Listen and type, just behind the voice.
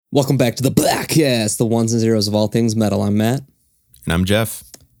Welcome back to the Blackcast, the ones and zeros of all things metal. I'm Matt. And I'm Jeff.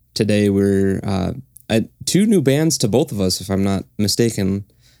 Today we're at two new bands to both of us, if I'm not mistaken.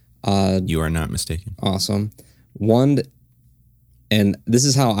 You are not mistaken. Awesome. One, and this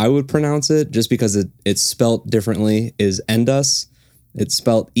is how I would pronounce it, just because it's spelt differently, is Endvs. It's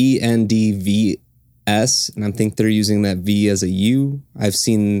spelled Endvs, and I think they're using that V as a U. I've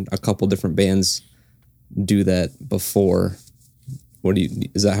seen a couple different bands do that before.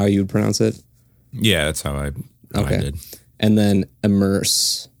 Is that how you would pronounce it? Yeah, that's how I did. And then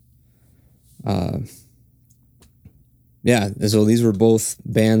Immerse. Yeah, so these were both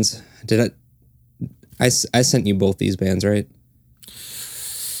bands. I sent you both these bands, right?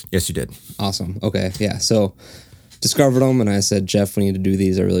 Yes, you did. Awesome. Okay, yeah. So discovered them, and I said, Jeff, we need to do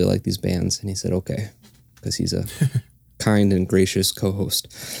these. I really like these bands. And he said, okay, because he's a kind and gracious co-host.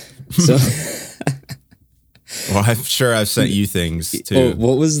 So... Well, I'm sure I've sent you things too. Oh,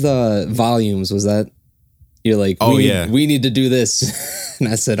 what was the volumes? Was that you're like, we need to do this, and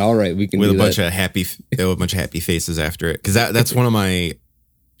I said, all right, we can with do a that. bunch of happy faces after it, because that's one of my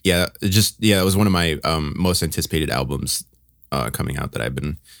it was one of my most anticipated albums coming out that I've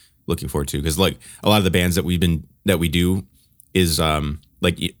been looking forward to, because like a lot of the bands that we do is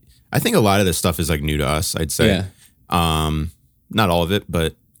like I think a lot of this stuff is like new to us. I'd say, not all of it,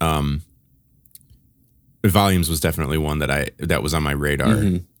 but Volumes was definitely one that was on my radar,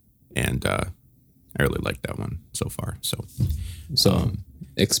 and I really liked that one so far. So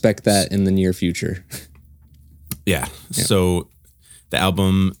expect that in the near future. Yeah. So the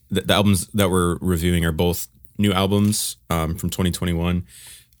albums that we're reviewing are both new albums from 2021.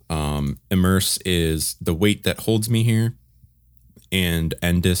 Immerse is The Weight That Holds Me Here, and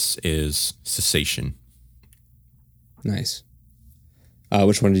Endvs is Cessation. Nice.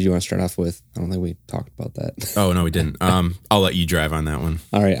 Which one did you want to start off with? I don't think we talked about that. Oh, no, we didn't. I'll let you drive on that one.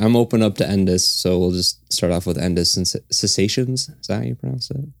 All right. I'm open up to Endvs, so we'll just start off with Endvs and Cessations. Is that how you pronounce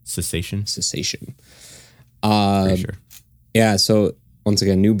it? Cessation? Cessation. Pretty sure. Yeah, so once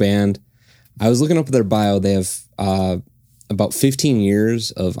again, new band. I was looking up their bio. They have about 15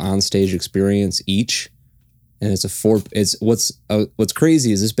 years of onstage experience each. And what's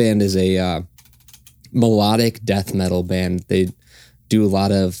crazy is this band is a melodic death metal band. They do a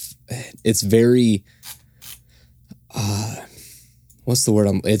lot of, it's very, what's the word?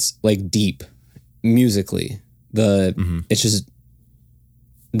 It's like deep musically. It's just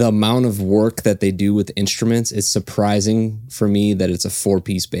the amount of work that they do with instruments. It's surprising for me that it's a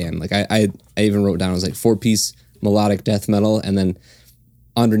 4-piece band. Like I even wrote down, it was like 4-piece melodic death metal. And then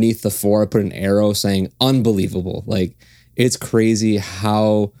underneath the 4, I put an arrow saying unbelievable. Like it's crazy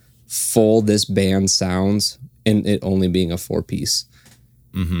how full this band sounds, and it only being a 4-piece.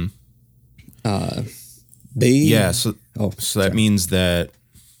 Mm-hmm. So that means that.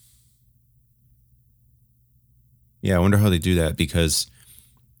 Yeah, I wonder how they do that, because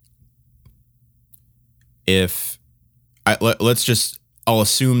I'll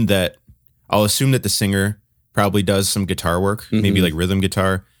assume that the singer probably does some guitar work, maybe like rhythm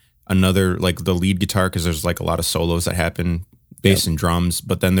guitar, another like the lead guitar, because there's like a lot of solos that happen, bass and drums,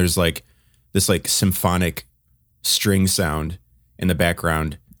 but then there's like this like symphonic string sound in the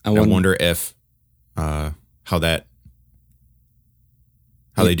background. I wonder if how they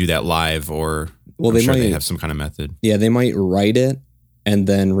do that live, or they have some kind of method. Yeah, they might write it and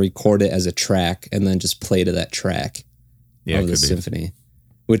then record it as a track and then just play to that track of the symphony,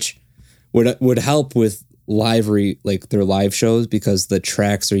 which would help with their live shows, because the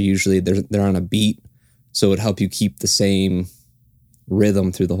tracks are usually they're on a beat, so it would help you keep the same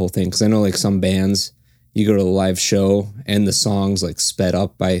rhythm through the whole thing. Because I know like some bands, you go to the live show and the song's like sped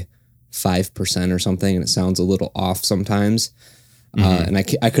up by 5% or something, and it sounds a little off sometimes. And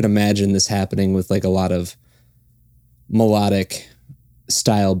I could imagine this happening with like a lot of melodic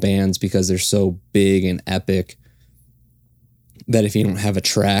style bands, because they're so big and epic that if you don't have a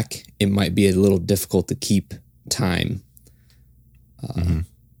track, it might be a little difficult to keep time.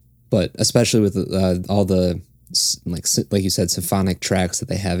 But especially with all the like you said, symphonic tracks that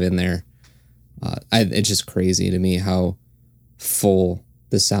they have in there, it's just crazy to me how full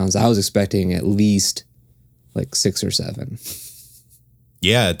this sounds. I was expecting at least like 6 or 7.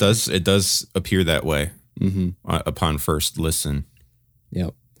 Yeah, it does appear that way upon first listen.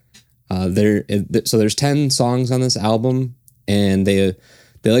 Yep. So there's 10 songs on this album, and they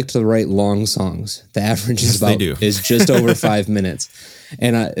like to write long songs. The average is just over 5 minutes,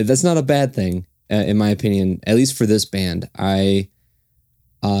 and that's not a bad thing in my opinion. At least for this band,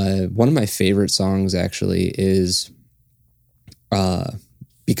 one of my favorite songs actually is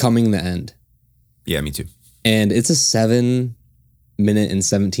 "Becoming the End." Yeah, me too. And it's a 7 minute and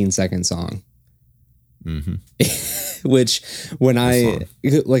 17-second song. Which when I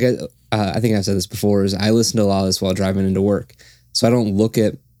think I've said this before, is I listen to a lot of this while driving into work. So I don't look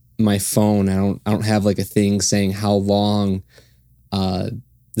at my phone. I don't have like a thing saying how long the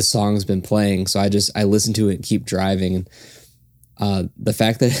song's been playing. So I listen to it and keep driving. And the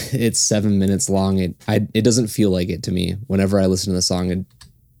fact that it's 7 minutes long, it doesn't feel like it to me. Whenever I listen to the song,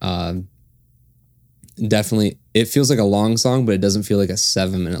 definitely it feels like a long song, but it doesn't feel like a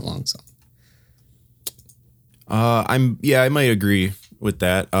 7-minute long song. I might agree with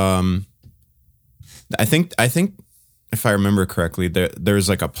that. I think if I remember correctly, there's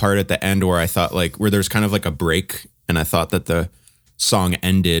like a part at the end where I thought like where there's kind of like a break, and I thought that the song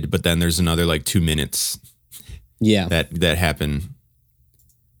ended, but then there's another like 2 minutes. Yeah, that happened.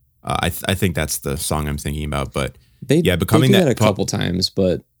 I think that's the song I'm thinking about, but becoming that a couple times,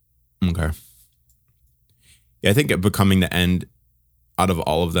 but okay. Yeah, I think becoming the end out of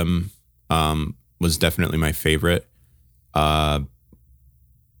all of them was definitely my favorite.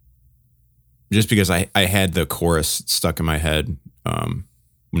 Just because I had the chorus stuck in my head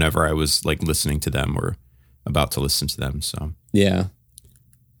whenever I was like listening to them or about to listen to them. So yeah.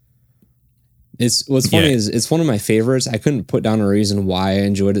 What's funny is it's one of my favorites. I couldn't put down a reason why I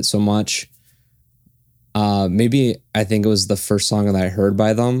enjoyed it so much. Maybe I think it was the first song that I heard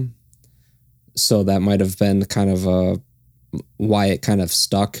by them. So that might have been kind of why it kind of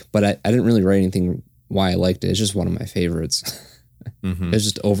stuck. But I didn't really write anything why I liked it. It's just one of my favorites. It's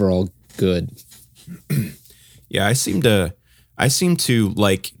just overall good. Yeah, I seem to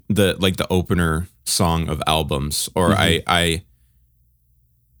like the opener song of albums, or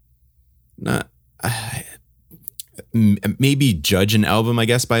maybe judge an album, I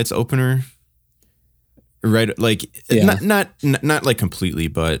guess, by its opener, right? Like not like completely,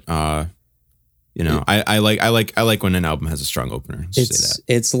 but I like when an album has a strong opener.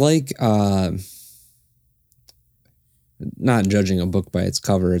 It's like not judging a book by its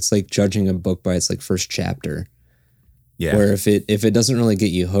cover. It's like judging a book by its like first chapter. Yeah. Where if it doesn't really get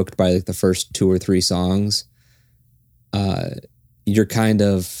you hooked by like the first 2 or 3 songs, you're kind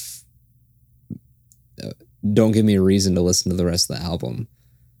of don't give me a reason to listen to the rest of the album.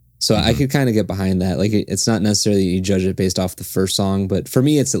 So I could kind of get behind that. Like it's not necessarily you judge it based off the first song, but for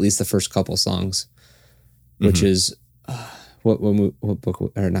me, it's at least the first couple songs, which is what book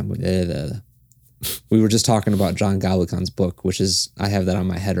or not. We were just talking about John Goblecon's book, which is I have that on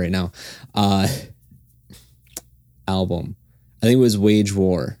my head right now. Album, I think it was Wage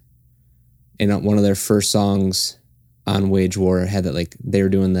War, and one of their first songs on Wage War had that like they were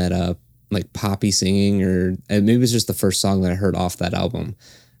doing that like poppy singing, or maybe it was just the first song that I heard off that album.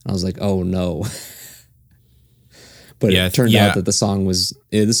 I was like, oh no. But it turned out that the song was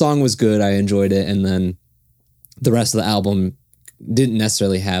good. I enjoyed it. And then the rest of the album didn't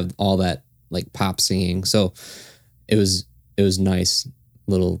necessarily have all that like pop singing. So it was nice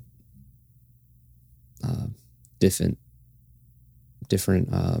little different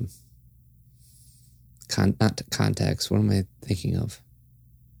not context. What am I thinking of?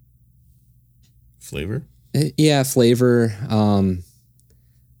 Flavor? Yeah, flavor.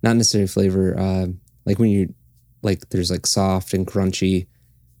 Not necessarily flavor. Like when you like, there's like soft and crunchy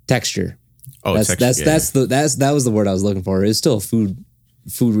texture. Oh, that was the word I was looking for. It was still a food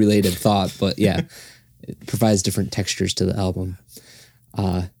related thought, but yeah, it provides different textures to the album.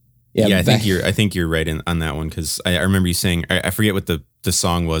 I think you're right on that one, because I remember you saying I forget what the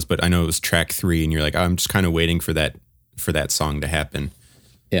song was, but I know it was track 3, and you're like, I'm just kind of waiting for that song to happen.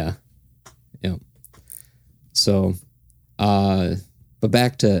 Yeah. Yeah. So, but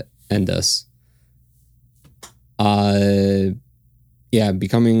back to Endvs.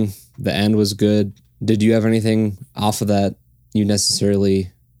 Becoming the End was good. Did you have anything off of that you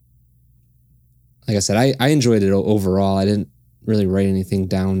necessarily, like I said, I enjoyed it overall. I didn't really write anything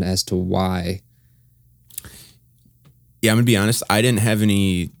down as to why. Yeah, I'm gonna be honest, I didn't have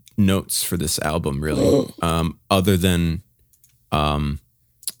any notes for this album really. Other than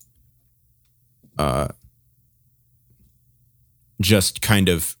just kind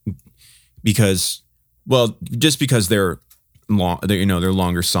of because they're long, they're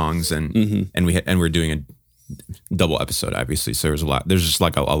longer songs, and we're doing a double episode, obviously, so there's just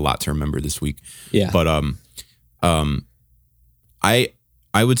like a lot to remember this week. Yeah. But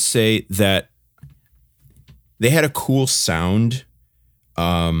I would say that they had a cool sound.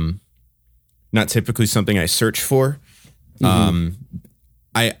 Not typically something I search for. I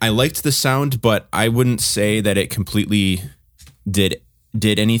liked the sound, but I wouldn't say that it completely did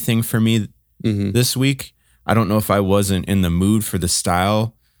anything for me this week. I don't know if I wasn't in the mood for the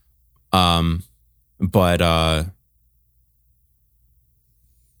style. But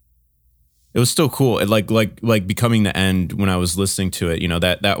it was still cool. It like Becoming the End, when I was listening to it, you know,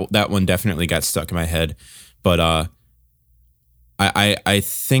 that one definitely got stuck in my head. But I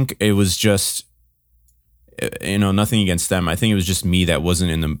think it was just, you know, nothing against them. I think it was just me that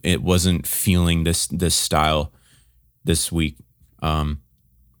wasn't feeling this style this week.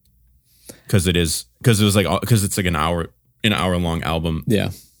 Because it's like an hour long album.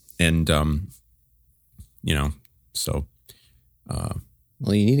 Yeah. And you know, so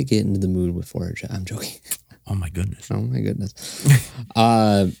well, you need to get into the mood for it. I'm joking. Oh my goodness. I need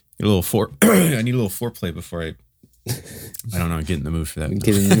a little foreplay before I don't know, get in the mood for that.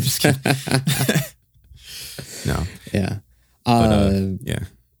 Get in the mood. Just kidding. No. Yeah. Yeah.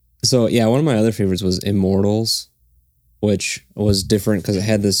 So yeah, one of my other favorites was Immortals, which was different because it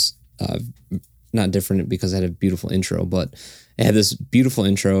had this not different because it had a beautiful intro, but it had this beautiful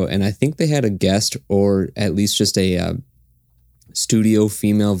intro, and I think they had a guest or at least just a studio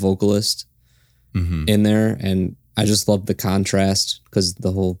female vocalist in there, and I just loved the contrast because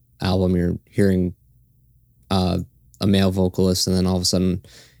the whole album you're hearing a male vocalist, and then all of a sudden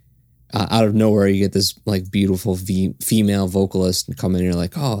out of nowhere you get this like beautiful female vocalist and come in and you're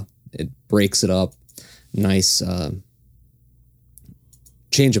like, oh, it breaks it up. Nice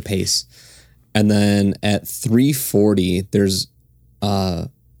change of pace. And then at 3:40 there's a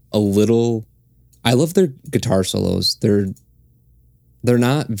little, I love their guitar solos. They're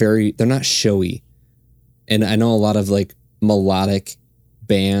not showy. And I know a lot of like melodic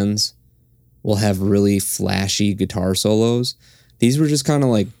bands will have really flashy guitar solos. These were just kind of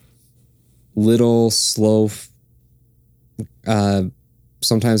like little slow.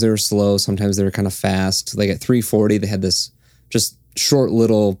 Sometimes they were slow, sometimes they were kind of fast. Like at 3:40 they had this just short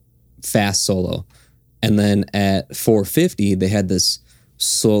little fast solo. And then at 4:50 they had this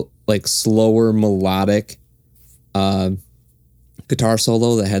slower melodic guitar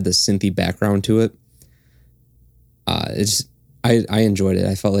solo that had this synthy background to it. I enjoyed it.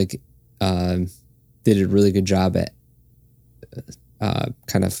 I felt like did a really good job at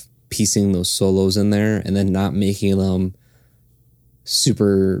kind of piecing those solos in there and then not making them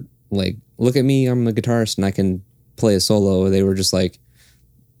super like, look at me, I'm a guitarist and I can play a solo. They were just like,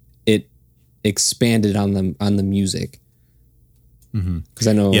 it expanded on the music. Because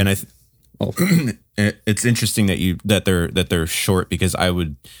I know, yeah, and it's interesting that they're short, because I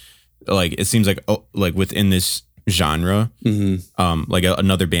would like, it seems like within this genre, like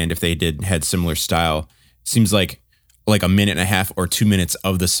another band, if they had similar style, seems like a minute and a half or 2 minutes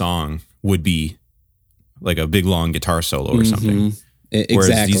of the song would be like a big long guitar solo or something. Exactly.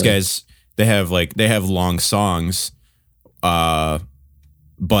 Whereas these guys, they have long songs, but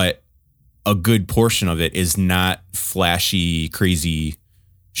a good portion of it is not flashy, crazy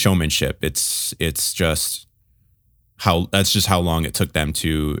showmanship. It's just how long it took them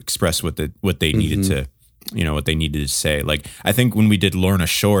to express what they needed to, you know, what they needed to say. Like, I think when we did Lorna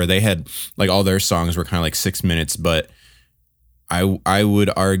Shore, they had like all their songs were kind of like 6 minutes, but I would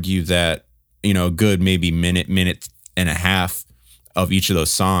argue that, you know, a good maybe minute and a half of each of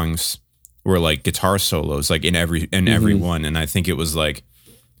those songs were like guitar solos, like in every one. And I think it was like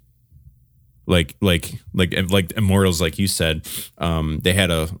Immortals, like you said, they had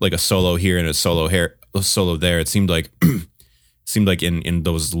a solo here and a solo there. It seemed like in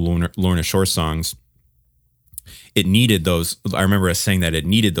those Lorna Shore songs, it needed those. I remember us saying that it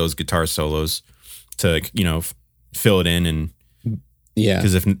needed those guitar solos to, you know, fill it in. And yeah,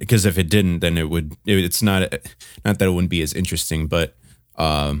 because if it didn't, then it's not that it wouldn't be as interesting, but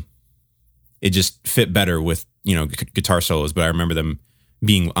it just fit better with, you know, guitar solos. But I remember them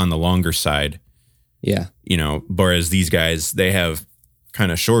being on the longer side. Yeah. You know, whereas these guys, they have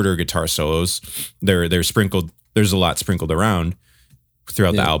kind of shorter guitar solos. They're sprinkled. There's a lot sprinkled around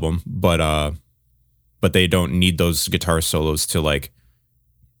throughout the album, but they don't need those guitar solos to like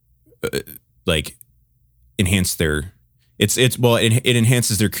enhance their. It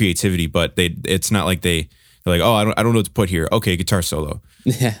enhances their creativity, but it's not like they're like, oh, I don't know what to put here. Okay, guitar solo.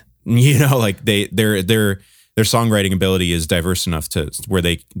 Yeah. You know, like their songwriting ability is diverse enough to where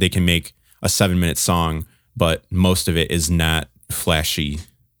they can make a 7-minute song, but most of it is not flashy,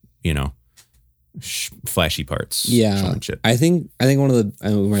 you know, flashy parts. Yeah. I think one of the,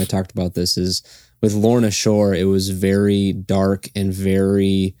 we might have talked about this, is with Lorna Shore, it was very dark and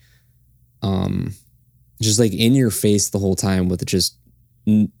very, just like in your face the whole time with just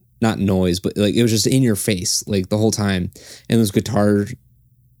not noise, but like it was just in your face like the whole time. And those guitar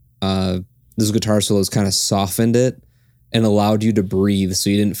solos kind of softened it and allowed you to breathe,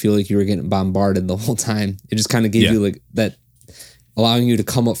 so you didn't feel like you were getting bombarded the whole time. It just kind of gave you like that, allowing you to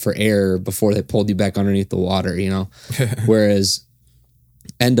come up for air before they pulled you back underneath the water, you know? Whereas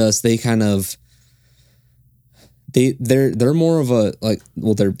Endvs, they kind of they're more of a like,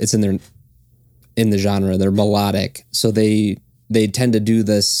 well, it's in the genre. They're melodic, so they tend to do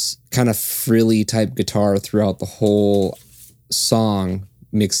this kind of frilly type guitar throughout the whole song,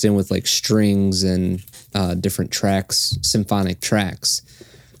 mixed in with like strings and different tracks, symphonic tracks.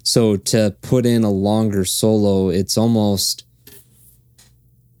 So to put in a longer solo, it seems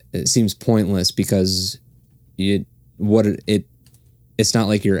pointless because it's not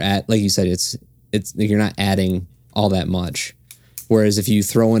like you're like you said, it's you're not adding all that much. Whereas if you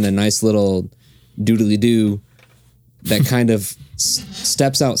throw in a nice little doodly doo that kind of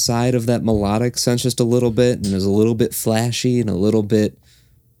steps outside of that melodic sense just a little bit and is a little bit flashy and a little bit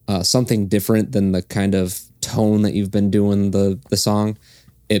something different than the kind of tone that you've been doing the song,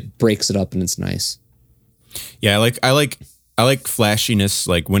 it breaks it up and it's nice. Yeah, I like flashiness,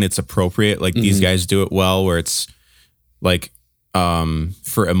 like when it's appropriate. Like these guys do it well, where it's like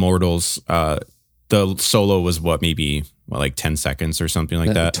for Immortals, the solo was like 10 seconds or something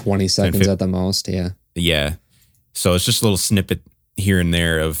like that. 20 seconds at the most, yeah. Yeah. So it's just a little snippet here and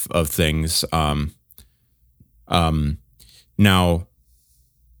there of things. Now,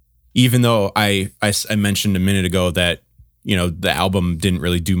 even though I mentioned a minute ago that, you know, the album didn't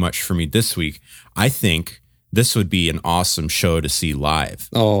really do much for me this week, I think this would be an awesome show to see live.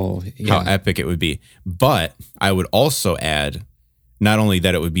 Oh, yeah. How epic it would be. But I would also add, not only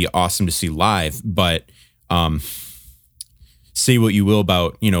that it would be awesome to see live, but say what you will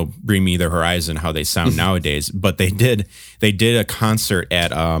about, you know, Bring Me the Horizon, how they sound nowadays, but they did a concert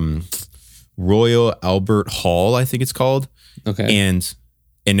at Royal Albert Hall, I think it's called. Okay. And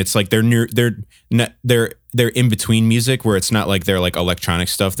it's like they're in between music, where it's not like their like electronic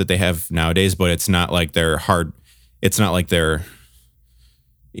stuff that they have nowadays, but it's not like their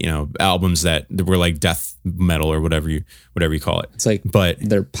you know, albums that were like death metal or whatever you call it. It's like, but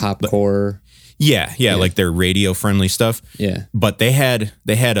their popcore. Yeah, like their radio friendly stuff. Yeah. But they had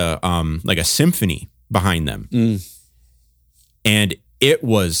a like a symphony behind them. And it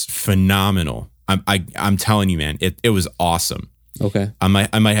was phenomenal. I'm telling you, man, it was awesome. Okay. I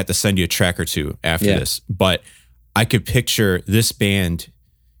might have to send you a track or two after this, but I could picture this band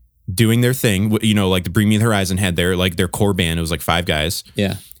doing their thing. You know, like the Bring Me the Horizon had their core band. It was like 5 guys.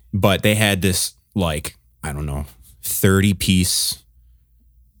 Yeah. But they had this, like, I don't know, 30-piece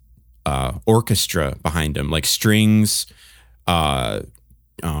orchestra behind them, like strings, those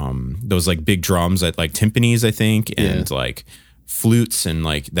like big drums at like timpanis, I think, and like flutes and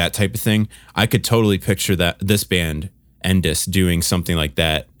like that type of thing. I could totally picture this band Endvs doing something like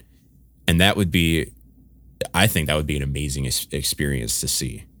that, and I think that would be an amazing experience to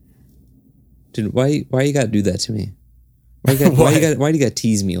see. Dude, why you gotta do that to me? Why do you gotta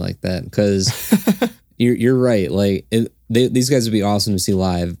tease me like that? Because you're right. Like these guys would be awesome to see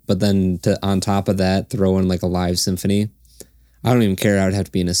live, but then on top of that, throw in like a live symphony. I don't even care. I would have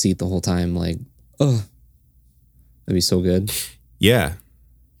to be in a seat the whole time. Like, oh, that'd be so good. Yeah,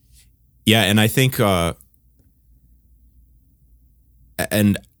 and I think, and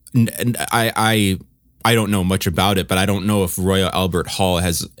I don't know much about it, but I don't know if Royal Albert Hall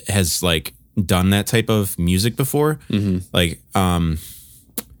has like done that type of music before. Mm-hmm. Like,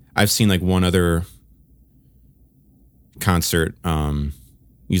 I've seen like one other concert.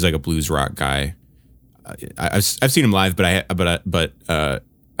 He's like a blues rock guy. I've seen him live, but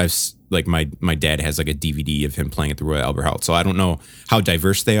I've like my dad has like a DVD of him playing at the Royal Albert Hall. So I don't know how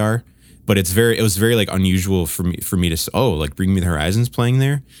diverse they are, but it was very like unusual for me to like Bring Me the Horizon's playing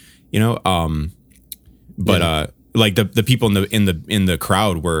there, you know. Like the people in the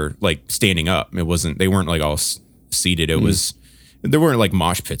crowd were like standing up. They weren't like all seated. It was, there weren't like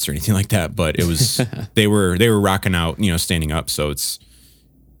mosh pits or anything like that, but it was they were rocking out, you know, standing up. So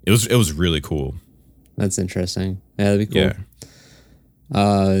it was really cool. That's interesting. Yeah, that'd be cool. Yeah.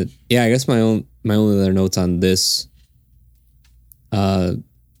 I guess my only other notes on this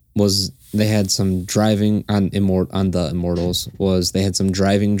was they had some driving on the Immortals, was they had some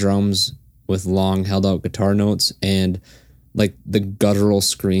driving drums with long held out guitar notes and like the guttural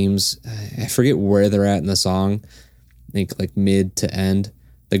screams. I forget where they're at in the song. I think like mid to end.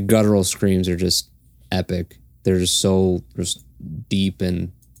 The guttural screams are just epic. They're just so just deep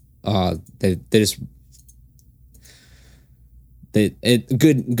and good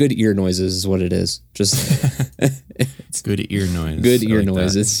ear noises is what it is. Just it's good ear noise. Good ear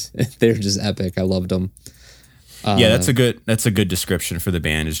noises. They're just epic. I loved them. Yeah, that's a good description for the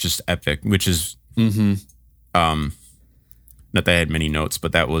band. It's just epic, which is not that I had many notes,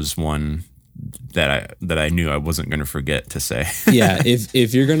 but that was one that I knew I wasn't going to forget to say. Yeah,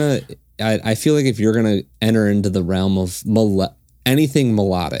 if you're gonna, I feel like if you're gonna enter into the realm of anything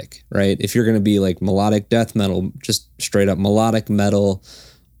melodic, right? If you're going to be like melodic death metal, just straight up melodic metal,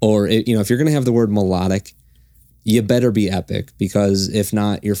 or if you're going to have the word melodic, you better be epic, because if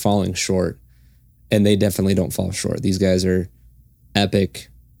not, you're falling short. And they definitely don't fall short. These guys are epic.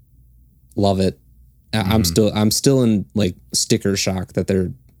 Love it. Mm-hmm. I'm still in like sticker shock that they're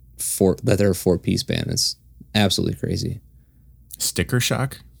a 4-piece band. It's absolutely crazy. Sticker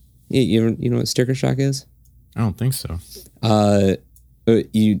shock? You know what sticker shock is? I don't think so.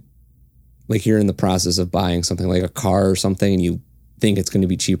 You're in the process of buying something like a car or something, and you think it's going to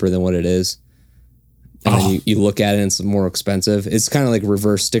be cheaper than what it is. And then you look at it and it's more expensive. It's kind of like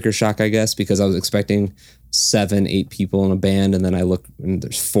reverse sticker shock, I guess, because I was expecting 7-8 people in a band, and then I look and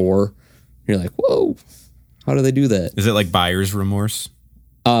there's 4. You're like, whoa, how do they do that? Is it like buyer's remorse?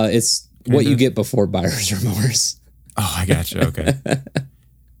 It's what you get before buyer's remorse. Oh, I gotcha. Okay.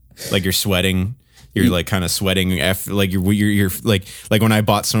 Like you're sweating. You're like kind of sweating after, like you're like when I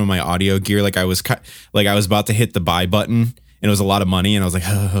bought some of my audio gear, like I was about to hit the buy button, and it was a lot of money, and I was like,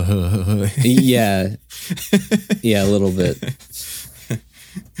 yeah, a little bit.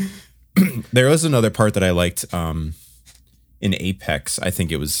 There was another part that I liked in Apex. I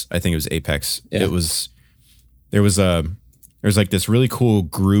think it was Apex. Yeah. There was like this really cool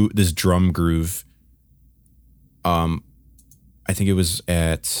groove, this drum groove. I think it was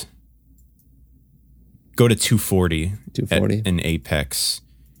at go to 240 in Apex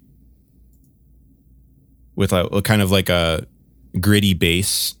with a kind of like a gritty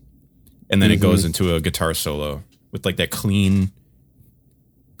bass, and then it goes into a guitar solo with like that clean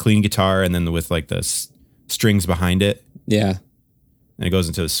guitar, and then with like the strings behind it. Yeah. And it goes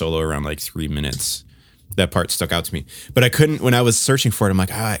into the solo around like 3 minutes. That part stuck out to me, but I couldn't, when I was searching for it, I'm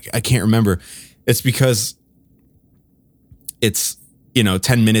like, I can't remember. It's because it's,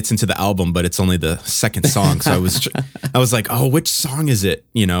 10 minutes into the album, but it's only the second song. So I was like, oh, which song is it?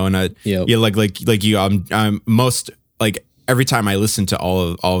 And I'm most, like, every time I listened to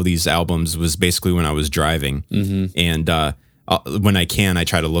all of these albums was basically when I was driving. Mm-hmm. And when I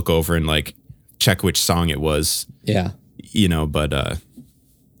try to look over and like check which song it was. Yeah. But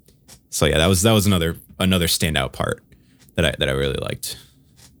so yeah, that was another standout part that I really liked.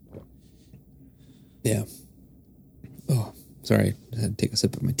 Yeah. Oh, sorry, I had to take a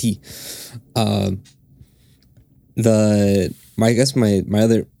sip of my tea. I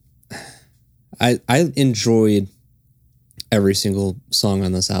enjoyed every single song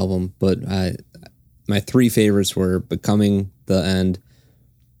on this album, but my 3 favorites were Becoming, The End,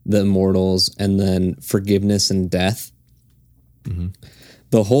 The Immortals, and then Forgiveness and Death. Mm-hmm.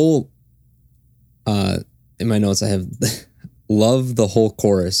 The whole, in my notes I have, love the whole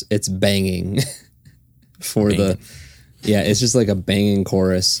chorus. It's banging it's just like a banging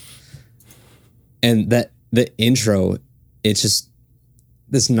chorus. And the intro, it's just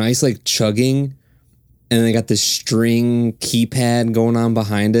this nice like chugging, and they got this string keypad going on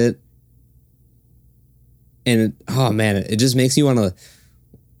behind it. And it just makes you want to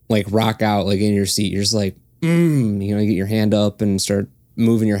like rock out like in your seat. You're just like, you get your hand up and start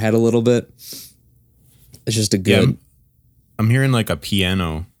moving your head a little bit. It's just a good. Yeah, I'm hearing like a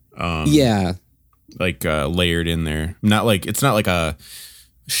piano. Like layered in there. It's not like a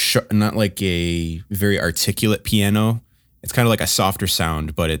very articulate piano. It's kind of like a softer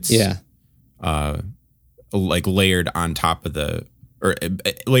sound, but it's like layered on top of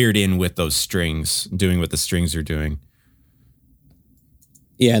layered in with those strings, doing what the strings are doing.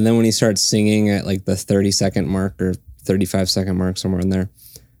 Yeah, and then when he starts singing at like the 30-second mark or 35-second mark, somewhere in there,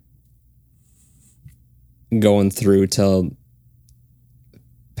 going through till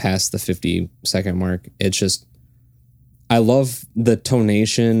past the 50-second mark, it's just, I love the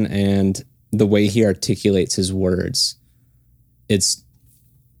tonation and the way he articulates his words. It's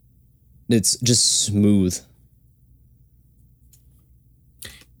just smooth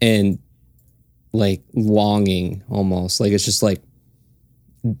and like longing almost. Like it's just like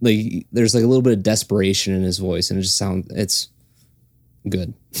there's like a little bit of desperation in his voice, and it's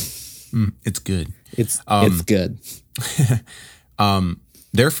good. It's good. It's good.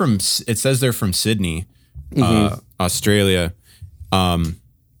 It says they're from Sydney, Australia.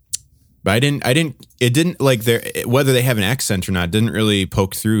 But it didn't like whether they have an accent or not, didn't really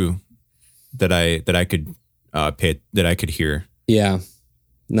poke through that I could hear. Yeah.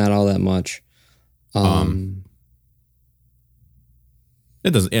 Not all that much. It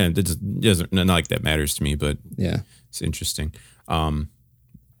doesn't not like that matters to me, but yeah, it's interesting.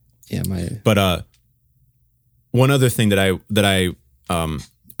 Yeah, but one other thing that I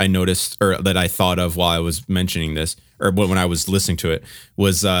I noticed, or that I thought of while I was mentioning this, or when I was listening to it,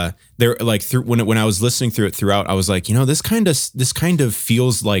 was there like through when I was listening through it throughout, I was like, this kind of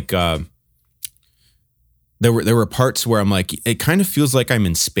feels like there were parts where I'm like, it kind of feels like I'm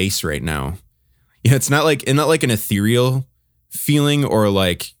in space right now. It's not like an ethereal feeling or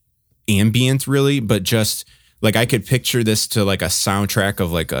like ambient really, but just like I could picture this to like a soundtrack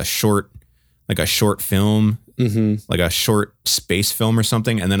of like a short film, like a short space film or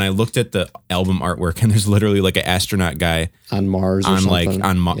something. And then I looked at the album artwork, and there's literally like an astronaut guy on Mars, on Mars, and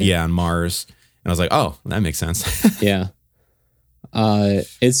I was like, oh, that makes sense. Yeah,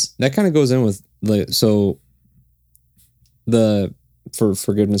 it's that kind of goes in with for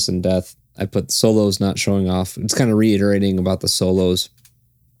Forgiveness and Death. I put solos not showing off. It's kind of reiterating about the solos,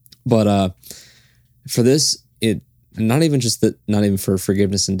 but for this, not even for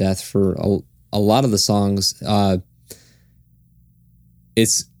Forgiveness and Death, for a lot of the songs,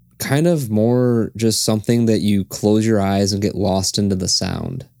 it's kind of more just something that you close your eyes and get lost into the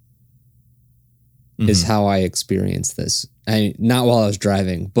sound. Mm-hmm. Is how I experienced this. Not while I was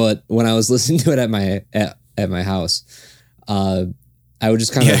driving, but when I was listening to it at my house, I would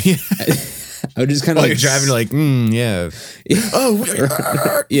just kind of, I would just kind of like you're driving, like, yeah.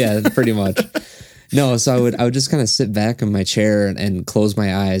 Oh, yeah, pretty much. No, so I would just kind of sit back in my chair and close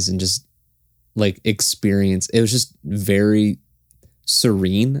my eyes and just like experience. It was just very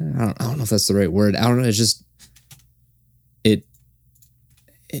serene. I don't know if that's the right word. I don't know. It's just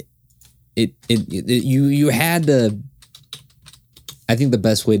you had to. I think the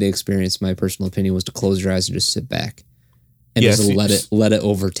best way to experience, my personal opinion, was to close your eyes and just sit back and just let it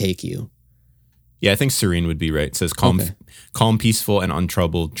overtake you. Yeah, I think serene would be right. It says calm, peaceful, and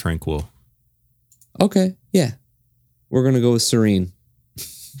untroubled, tranquil. Okay, yeah, we're gonna go with serene.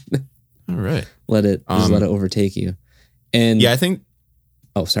 All right, let it overtake you. And yeah, I think.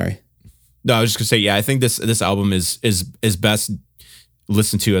 Oh, sorry. No, I was just gonna say, yeah, I think this album is best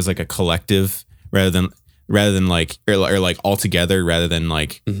listened to as like a collective rather than like or like all together, rather than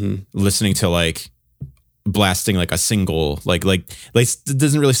like listening to like blasting like a single. Like it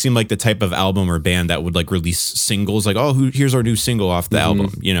doesn't really seem like the type of album or band that would like release singles. Like, oh, here's our new single off the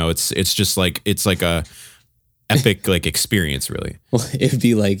album. It's just like it's like a epic like experience, really. Well, it'd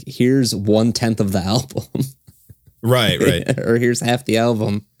be like, here's 1/10 of the album. Right. Or here's half the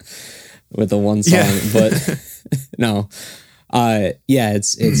album with a one song. Yeah. But no. Yeah,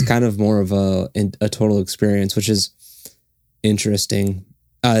 it's kind of more of a total experience, which is interesting.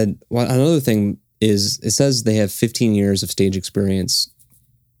 Another thing is, it says they have 15 years of stage experience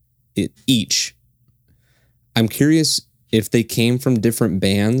each. I'm curious if they came from different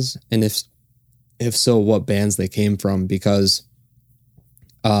bands, and if so, what bands they came from, because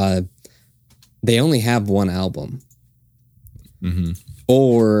they only have one album. Mm-hmm.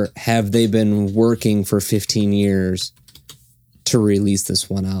 Or have they been working for 15 years to release this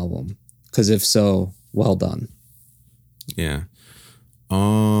one album? Because if so, well done. Yeah.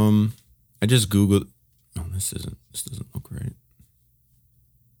 I just Googled. Oh, this doesn't look right.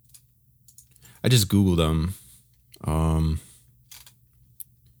 I just Googled them. I'm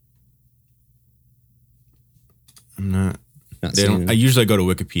not. They don't. I usually go to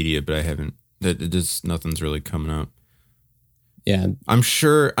Wikipedia, but I haven't. Nothing's really coming up. Yeah, I'm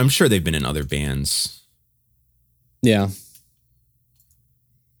sure they've been in other bands. Yeah.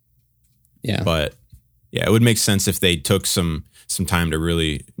 But yeah, it would make sense if they took some time to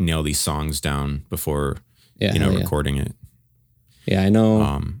really nail these songs down before recording it. Yeah, I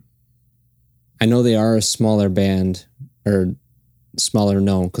know. I know they are a smaller band, or smaller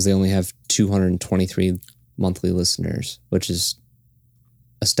known, because they only have 223 monthly listeners, which is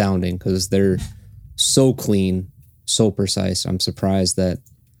astounding because they're so clean, so precise. I'm surprised that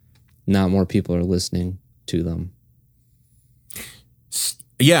not more people are listening to them.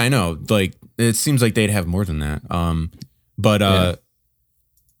 Yeah, I know. Like, it seems like they'd have more than that. But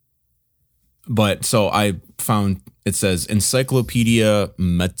so I found, it says Encyclopedia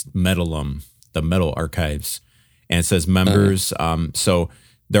Metalum, the Metal Archives, and it says members. So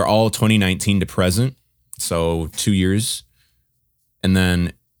they're all 2019 to present, so 2 years. And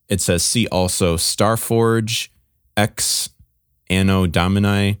then it says, see also Starforge, Ex Anno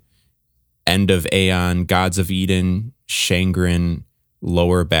Domini, End of Aeon, Gods of Eden, Shangrin,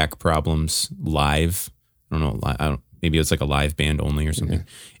 Lower Back Problems, Live. I don't know. Maybe it's like a live band only or something.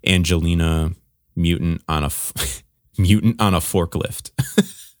 Yeah. Angelina, Mutant on a Forklift.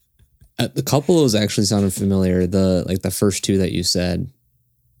 A couple of those actually sounded familiar. The first two that you said.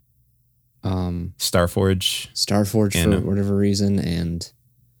 Starforge for whatever reason, and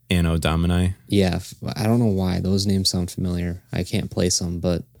Anno Domini. Yeah, I don't know why those names sound familiar. I can't place them,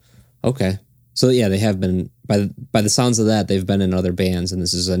 but Okay. So yeah, they have been by the sounds of that, they've been in other bands, and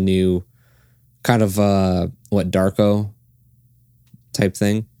this is a new kind of Darko type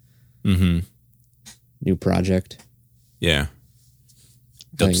thing. Mm-hmm. New project. Yeah.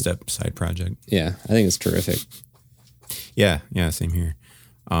 Dubstep side project. Yeah, I think it's terrific. Yeah, same here.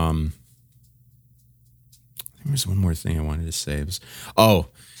 There was one more thing I wanted to say.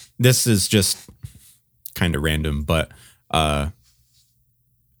 This is just kind of random, but I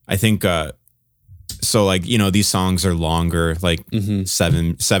think so. Like, you know, these songs are longer. Like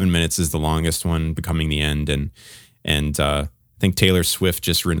 7 minutes is the longest one, becoming the end, and I think Taylor Swift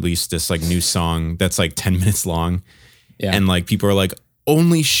just released this like new song that's like 10 minutes long, and like people are like,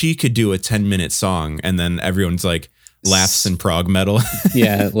 only she could do a 10-minute song, and then everyone's like laughs in prog metal.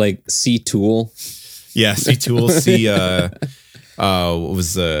 Yeah, like see Tool. Yeah, see Tool, see what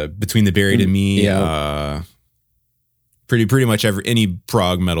was Between the Buried and Me. Yeah. Pretty much any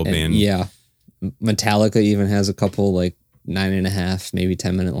prog metal band. Yeah. Metallica even has a couple like 9.5, maybe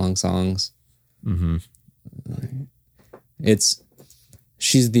 10-minute long songs. Mm-hmm.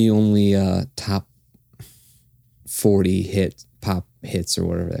 She's the only top 40 pop hits or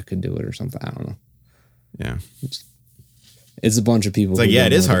whatever that could do it or something. I don't know. Yeah. It's a bunch of people. It's like, yeah,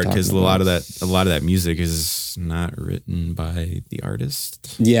 it is hard because a lot of that music is not written by the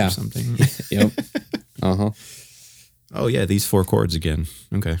artist. Yeah. Or something. Yep. Uh-huh. Oh yeah, these 4 chords again.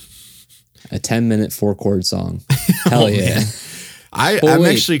 Okay. A 10-minute 4-chord song. Hell yeah. Man. I'm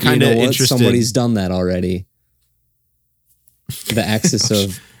actually kind of interested. Somebody's done that already. The axis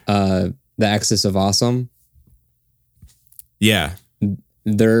of awesome. Yeah.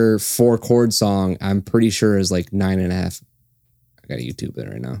 Their 4-chord song, I'm pretty sure, is like 9.5. I gotta YouTube it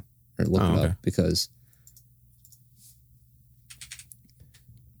right now or look it up because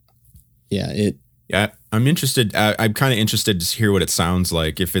I'm interested. I'm kind of interested to hear what it sounds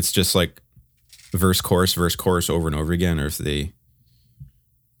like. If it's just like verse chorus over and over again, or if they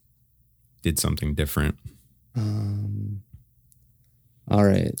did something different. All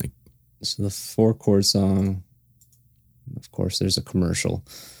right. So the 4-chord song. Of course, there's a commercial.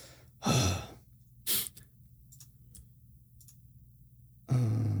 How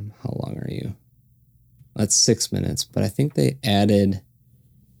long are you? That's 6 minutes, but I think they added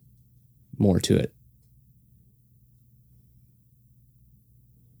more to it.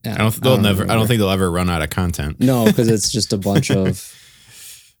 I don't think they'll ever run out of content. No, because it's just a bunch of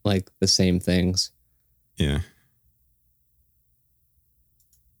like the same things. Yeah.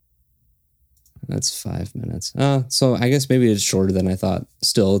 That's 5 minutes. So I guess maybe it's shorter than I thought.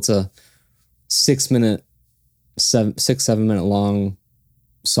 Still, it's a 6 minute, 7 minute long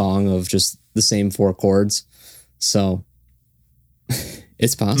song of just the same 4 chords. So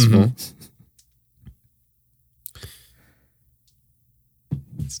it's possible. Mm-hmm.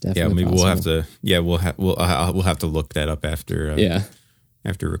 It's definitely maybe possible. we'll have to look that up after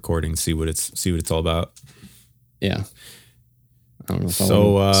after recording, see what it's all about. Yeah. I don't know if I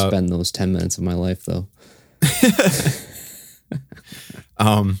want to spend those 10 minutes of my life though. It's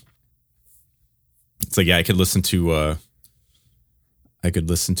like, yeah, I could listen to a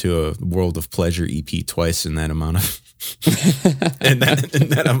World of Pleasure EP twice in that amount of in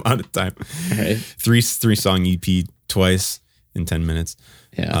that amount of time. Right. Three song EP twice in 10 minutes.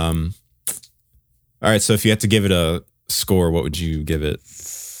 Yeah. All right, so if you had to give it a score, what would you give it?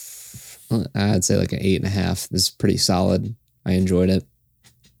 I'd say like an 8.5. This is pretty solid. I enjoyed it.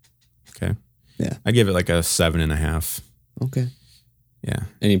 Okay. Yeah. I give it like a 7.5. Okay. Yeah.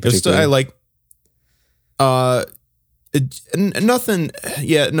 Any particular? I like. Nothing.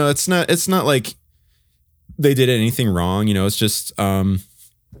 Yeah. No, it's not. It's not like they did anything wrong. You know, it's just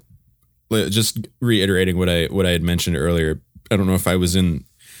reiterating what I had mentioned earlier. I don't know if I was in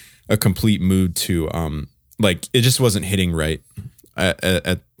a complete mood to like it just wasn't hitting right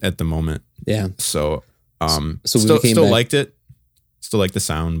at the moment. Yeah. So so still liked it. Still like the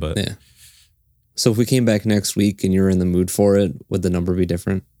sound, but yeah. So if we came back next week and you were in the mood for it, would the number be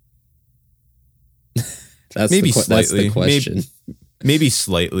different? That's maybe That's slightly. the question. Maybe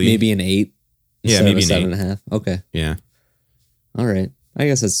slightly. Maybe an 8. Yeah, maybe an 7.5. Okay. Yeah. All right. I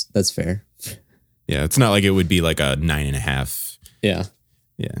guess that's fair. Yeah, it's not like it would be like a 9.5. Yeah.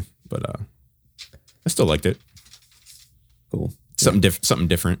 Yeah, but I still liked it. Cool. Something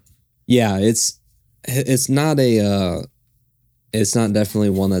different. Yeah, it's not it's not definitely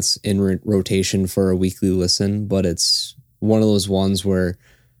one that's in rotation for a weekly listen, but it's one of those ones where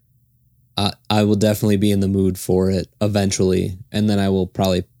I will definitely be in the mood for it eventually, and then I will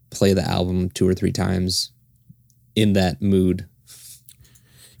probably play the album 2 or 3 times in that mood.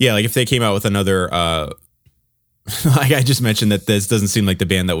 Yeah, like if they came out with another Like I just mentioned that this doesn't seem like the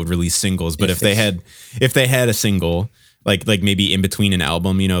band that would release singles, but if they had a single, like maybe in between an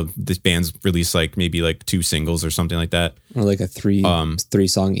album, this band's release like maybe like 2 singles or something like that, or like a 3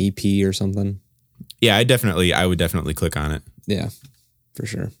 song EP or something. Yeah, I would definitely click on it. Yeah, for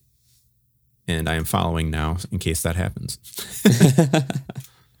sure. And I am following now in case that happens.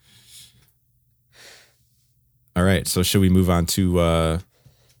 All right, so should we move on to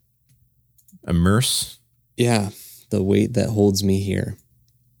Immerse? Yeah, The Weight That Holds Me Here.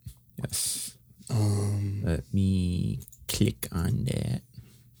 Yes. Let me click on that.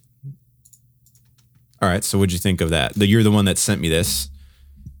 All right, so what'd you think of that? You're the one that sent me this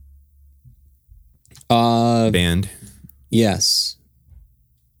band. Yes.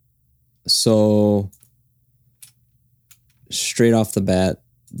 So, straight off the bat,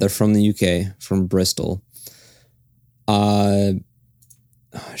 they're from the UK, from Bristol.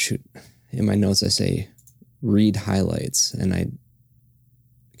 Shoot. In my notes, I say read highlights, and I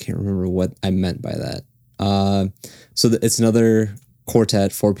can't remember what I meant by that. So it's another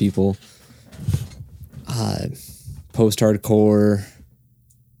quartet, 4 people. Post-hardcore,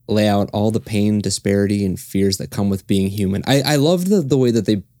 lay out all the pain, disparity, and fears that come with being human. I loved the way that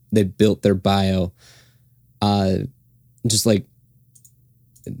they built their bio. Just like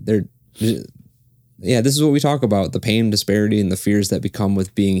they're... Yeah, this is what we talk about, the pain, disparity, and the fears that become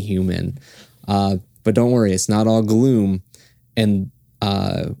with being human. But don't worry, it's not all gloom. And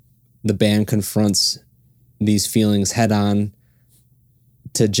the band confronts these feelings head on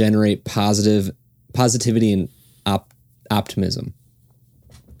to generate positivity and optimism.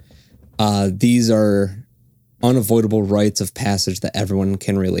 These are unavoidable rites of passage that everyone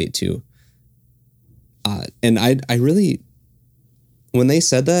can relate to. And I really, when they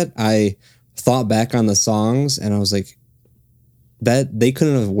said that, I thought back on the songs and I was like, that they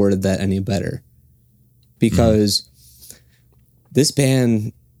couldn't have worded that any better, because this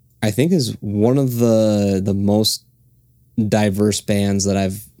band, I think, is one of the most diverse bands that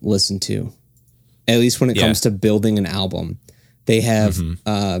I've listened to, at least when it comes to building an album. They have 2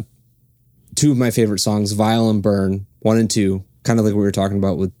 of my favorite songs, Vile and Burn, 1 and 2, kind of like we were talking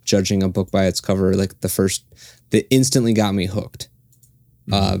about with judging a book by its cover. Like the first, they instantly got me hooked.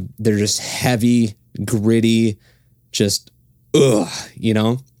 They're just heavy, gritty, just And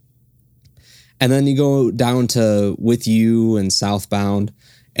then you go down to With You and Southbound,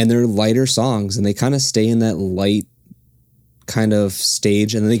 and they're lighter songs, and they kind of stay in that light kind of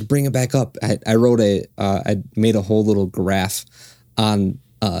stage, and then they bring it back up. I made a whole little graph on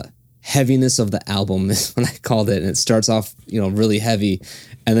heaviness of the album is when I called it, and it starts off really heavy,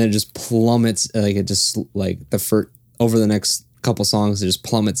 and then it just plummets, over the next couple songs it just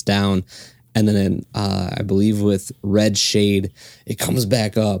plummets down, and then I believe with Red Shade it comes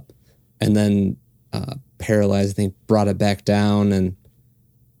back up, and then Paralyzed, I think, brought it back down, and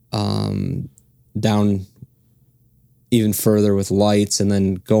down even further with Lights, and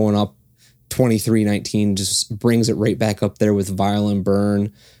then going up 2319 just brings it right back up there with Vile and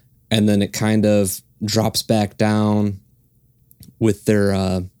Burn, and then it kind of drops back down with their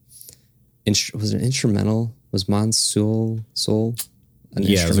was it an instrumental? Was Mon Soul an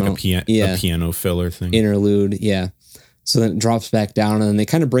it was like a piano filler thing. Interlude, yeah. So then it drops back down, and then they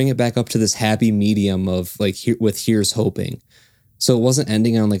kind of bring it back up to this happy medium of with Here's Hoping. So it wasn't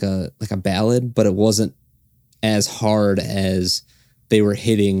ending on like a ballad, but it wasn't as hard as they were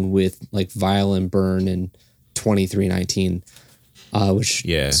hitting with like Vile and Burn and 2319. So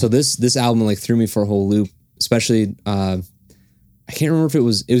this album threw me for a whole loop, especially I can't remember if it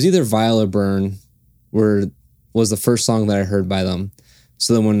was either Vile or Burn was the first song that I heard by them.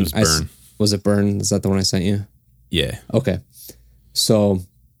 So then when was it Burn? Is that the one I sent you? Yeah. Okay. So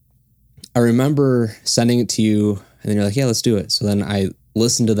I remember sending it to you, and then you're like, yeah, let's do it. So then I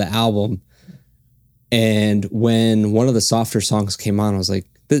listened to the album, and when one of the softer songs came on, I was like,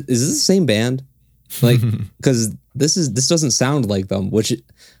 is this the same band? Because this doesn't sound like them, which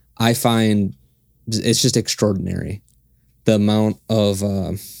I find it's just extraordinary. The amount of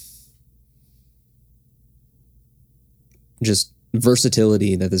just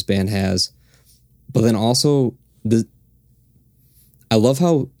versatility that this band has, but then also I love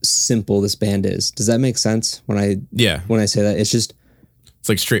how simple this band is. Does that make sense when I say that? It's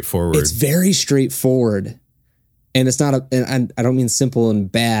like straightforward. It's very straightforward, and it's not and I don't mean simple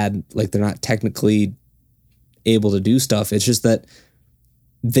and bad, like they're not technically able to do stuff. It's just that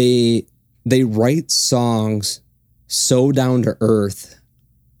they write songs so down to earth,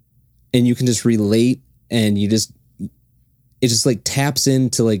 and you can just relate, and it just taps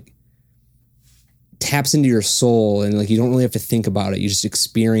into your soul, and you don't really have to think about it. You just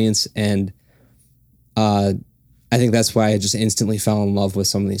experience, and I think that's why I just instantly fell in love with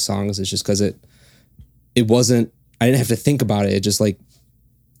some of these songs. It's just because it wasn't, I didn't have to think about it. It just like,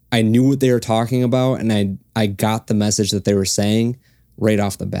 I knew what they were talking about, and I got the message that they were saying right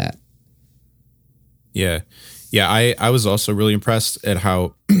off the bat. Yeah. Yeah. I was also really impressed at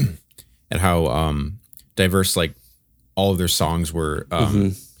how diverse like all of their songs were.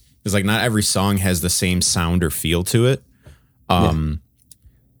 It's like not every song has the same sound or feel to it.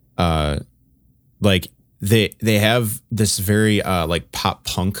 Like they have this very like pop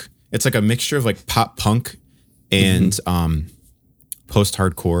punk. It's like a mixture of like pop punk and post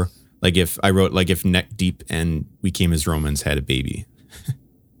hardcore. Like if I wrote like if Neck Deep and We Came as Romans had a baby.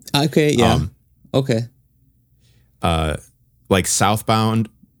 Okay, yeah. Okay. Like Southbound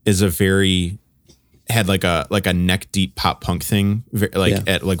is had like a neck deep pop punk thing, like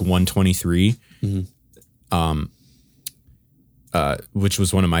at like 123. Which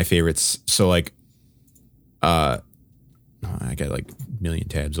was one of my favorites. So like I got like a million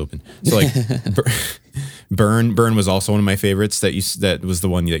tabs open. So like Burn was also one of my favorites that was the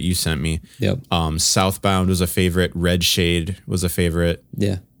one that you sent me. Yep. Southbound was a favorite. Red Shade was a favorite.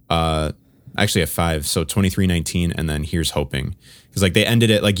 Yeah. Actually at 5. So 2319 and then Here's Hoping. Because like they ended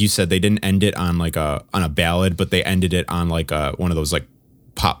it, like you said, they didn't end it on like a ballad, but they ended it on like one of those like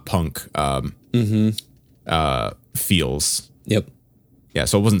pop punk feels. Yep. Yeah,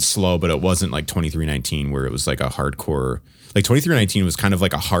 so it wasn't slow, but it wasn't like 2319 where it was like a hardcore. Like 2319 was kind of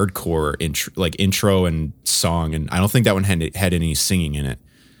like a hardcore intro and song, and I don't think that one had any singing in it.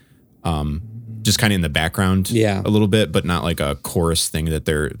 Just kind of in the background, a little bit, but not like a chorus thing that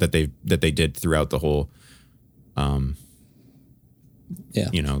they did throughout the whole. You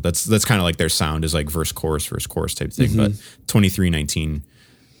know, that's kind of like their sound is like verse chorus type thing. But 2319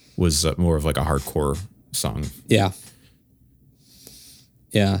 was more of like a hardcore song. Yeah.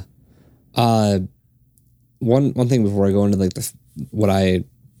 Yeah. One thing before I go into like what I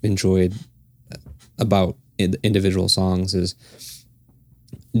enjoyed about individual songs is,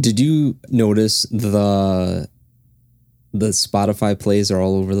 did you notice the Spotify plays are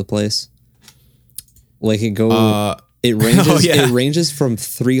all over the place? Like it ranges it ranges from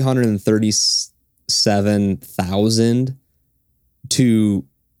 337,000 to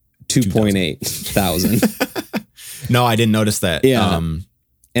 2.8 thousand. No, I didn't notice that. Yeah.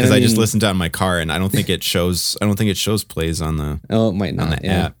 Because I just listened to it on my car, and I don't think it shows plays on the. Oh, it might not. On the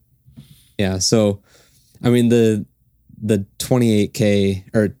app. Yeah. So, I mean the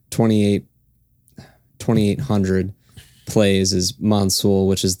 28K or 2800 plays is Monsoul,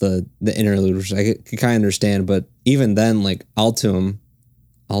 which is the interlude, which I can kind of understand, but even then, like Altum,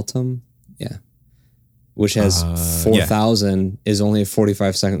 yeah, which has 4,000 is only a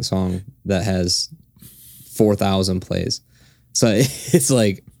 45-second song that has 4,000 plays. So it's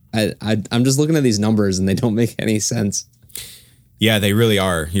like I'm just looking at these numbers and they don't make any sense. Yeah, they really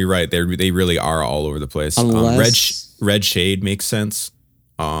are. You're right. They really are all over the place. Red Shade makes sense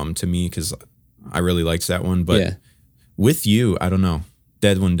to me because I really liked that one. But With You, I don't know.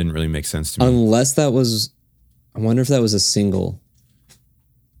 That one didn't really make sense to me. Unless that was, I wonder if that was a single.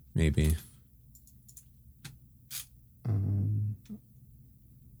 Maybe.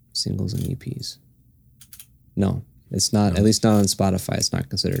 Singles and EPs. No. It's not, at least not on Spotify. It's not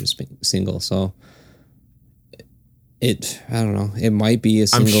considered a single. So I don't know. It might be a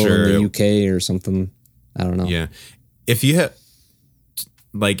single in the UK or something. I don't know. Yeah. If you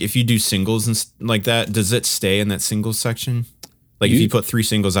do singles and like that, does it stay in that singles section? Like if you put 3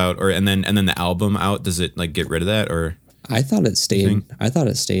 singles out and then the album out, does it like get rid of that or? I thought it stayed.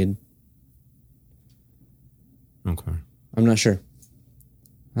 Okay. I'm not sure.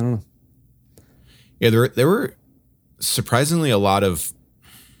 I don't know. Yeah, there were surprisingly a lot of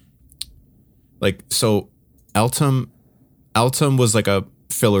like, so Altum was like a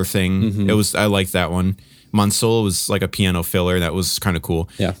filler thing. I liked that one. Monsoul was like a piano filler. That was kind of cool.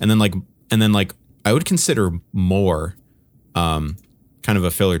 Yeah. And then like I would consider More kind of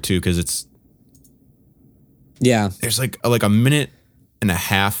a filler too, because it's there's like a minute and a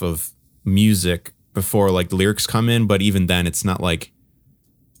half of music before like the lyrics come in, but even then it's not like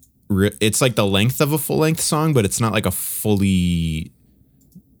it's like the length of a full length song, but it's not like a fully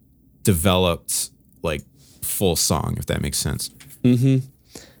developed like full song, if that makes sense.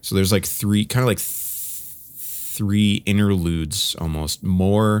 So there's like three interludes almost.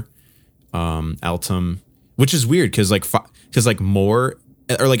 More, Altum, which is weird because More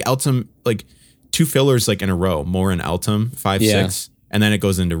or like Altum, like 2 fillers like in a row. More and Altum 5, 6, and then it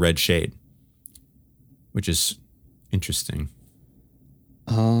goes into Red Shade, which is interesting.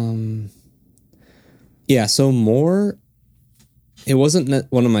 So More, it wasn't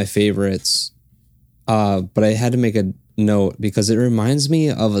one of my favorites. but I had to make a note because it reminds me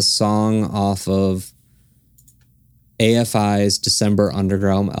of a song off of AFI's December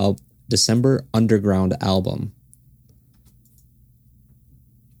Underground album.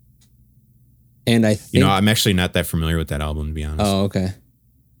 And I think, I'm actually not that familiar with that album, to be honest. Oh, okay.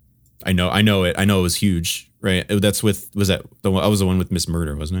 I know it. I know it was huge, right? That's was that the one? I was the one with Miss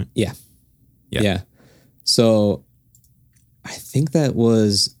Murder, wasn't it? Yeah. So I think that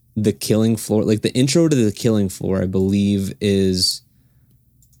was The Killing Floor. Like the intro to The Killing Floor, I believe, is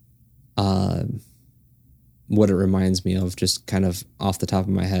what it reminds me of, just kind of off the top of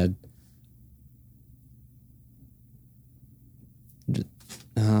my head.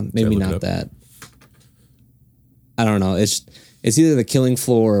 Maybe not that. I don't know. It's either The Killing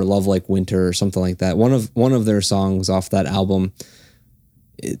Floor or Love Like Winter or something like that. One of their songs off that album.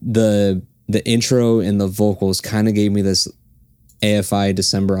 The intro and the vocals kind of gave me this AFI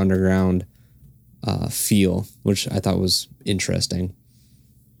December Underground feel, which I thought was interesting.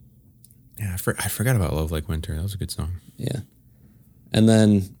 Yeah, I forgot about Love Like Winter. That was a good song. Yeah. And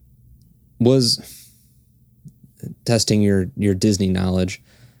then was testing your Disney knowledge.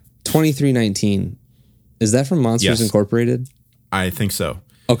 2319. Is that from Monsters Incorporated? I think so.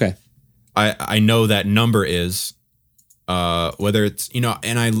 Okay. I know that number is whether it's,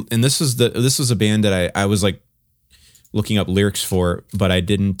 and this was a band that I was like looking up lyrics for, but I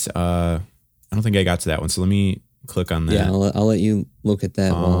didn't I don't think I got to that one. So let me click on that. Yeah, I'll let you look at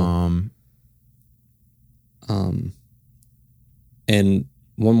that and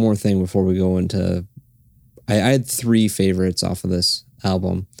one more thing before we go into, I had 3 favorites off of this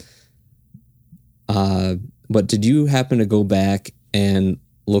album. But did you happen to go back and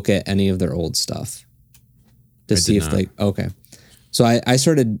look at any of their old stuff to see if okay. So I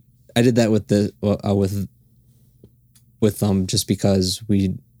did that with them just because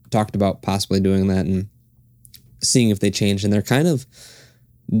we talked about possibly doing that and seeing if they changed, and they're kind of,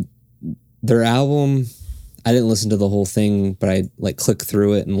 their album, I didn't listen to the whole thing, but I like clicked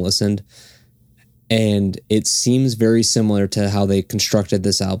through it and listened, and it seems very similar to how they constructed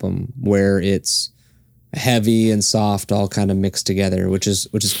this album, where it's heavy and soft all kind of mixed together, which is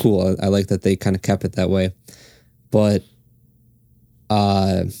cool. I like that they kind of kept it that way. But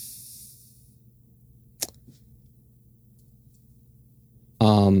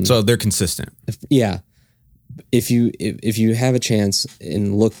so they're consistent. If you have a chance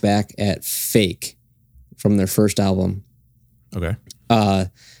and look back at Fake from their first album. Okay.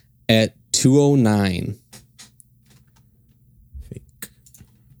 At 209. Fake.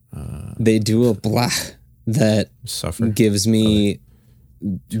 They do a blah that gives me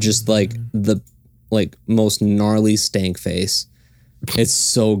just like the most gnarly stank face. It's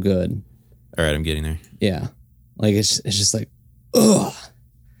so good. All right, I'm getting there. Yeah. Like it's just like, ugh.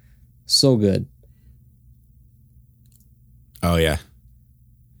 So good. Oh yeah.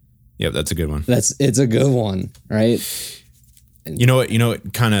 Yep, that's a good one. It's a good one, right? You know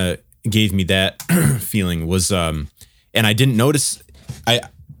what kind of gave me that feeling was and I didn't notice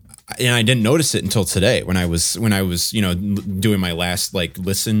it until today when I was doing my last like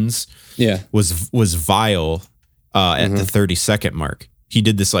listens. Yeah. Was Vile at the 30-second mark. He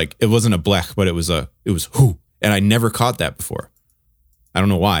did this like, it wasn't a blech, but it was who, and I never caught that before. I don't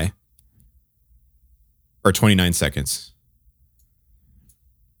know why. Or 29 seconds.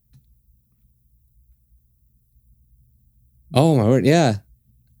 Oh my word, yeah.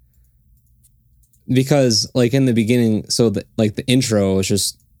 Because like in the beginning, so the intro was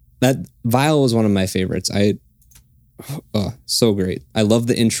just that. Vile was one of my favorites. So great. I love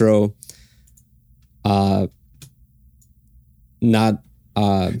the intro. Not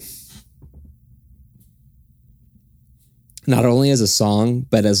only as a song,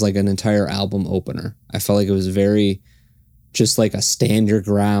 but as like an entire album opener. I felt like it was very just like a stand your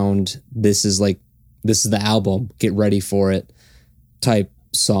ground. This is the album, get ready for it type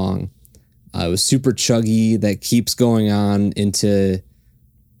song. It was super chuggy that keeps going on into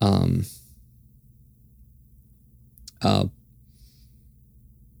to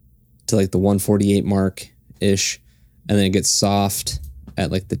like the 148 mark ish, and then it gets soft at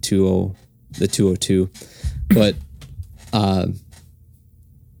like the 202. But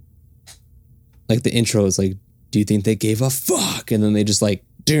like the intro is like, do you think they gave a fuck? And then they just like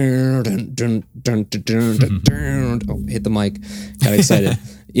hit the mic, got excited.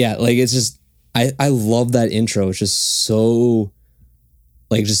 Yeah, like it's just I love that intro. It's just so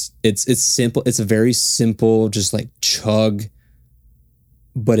like just it's simple. It's a very simple, just like chug,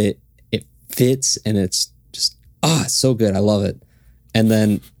 but it fits and it's just it's so good. I love it. And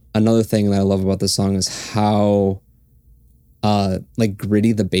then another thing that I love about this song is how like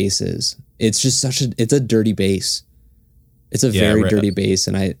gritty the bass is. It's just it's a dirty bass. It's a very dirty bass,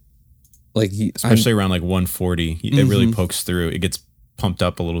 and I like especially around like 140. It really pokes through. It gets pumped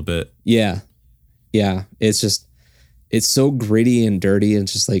up a little bit. Yeah. It's so gritty and dirty, and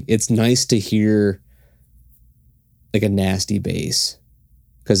it's just like it's nice to hear like a nasty bass,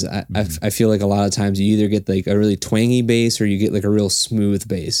 because I feel like a lot of times you either get like a really twangy bass or you get like a real smooth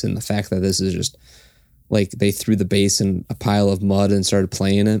bass, and the fact that this is just like they threw the bass in a pile of mud and started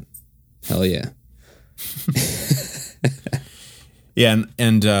playing it. Hell yeah. Yeah,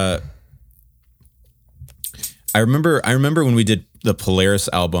 and I remember when we did the Polaris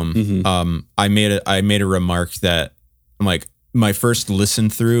album, I made a remark that I'm like, my first listen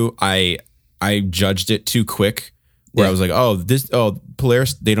through, I judged it too quick, where I was like,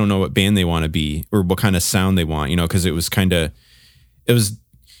 Polaris, they don't know what band they want to be or what kind of sound they want, because it was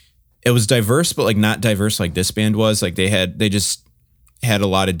diverse, but like not diverse like this band was. Like they just had a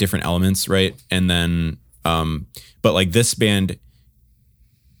lot of different elements, right? And then but like this band,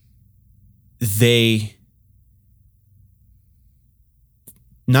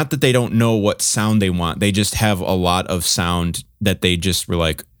 not that they don't know what sound they want. They just have a lot of sound that they just were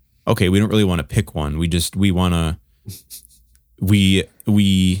like, okay, we don't really want to pick one. We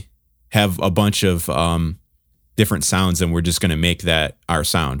have a bunch of different sounds, and we're just going to make that our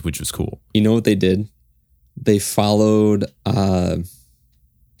sound, which was cool. You know what they did? They followed,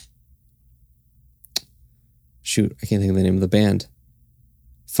 shoot, I can't think of the name of the band.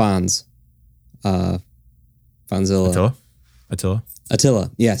 Fonzilla.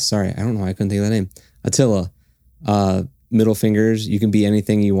 Attila. Yes, sorry. I don't know why I couldn't think of that name. Attila. Middle fingers. You can be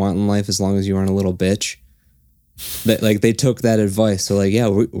anything you want in life as long as you aren't a little bitch. That, like, they took that advice. So like, yeah,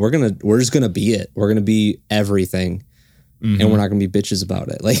 we're just gonna be it. We're gonna be everything, and we're not gonna be bitches about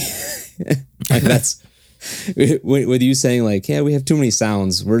it. Like, like that's with you saying like, yeah, we have too many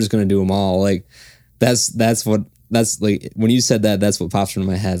sounds. We're just gonna do them all. Like, that's like when you said that, that's what pops into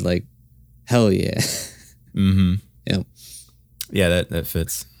my head. Like, hell yeah. Yep. Yeah, that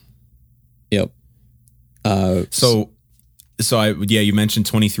fits. Yep. So you mentioned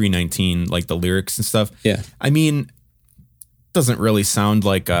 2319, like the lyrics and stuff. Yeah. I mean, doesn't really sound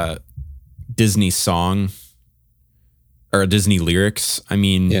like a Disney song or a Disney lyrics. I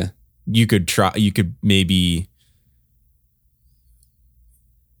mean, yeah. You could maybe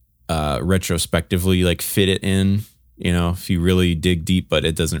retrospectively like fit it in, if you really dig deep, but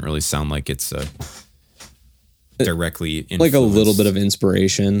it doesn't really sound like it's directly influenced. Like a little bit of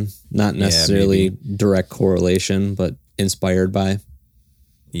inspiration, not necessarily direct correlation, but inspired by.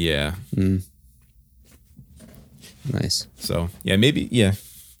 Yeah. Nice. So yeah, maybe, yeah.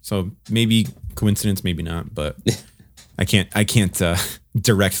 So maybe coincidence, maybe not, but I can't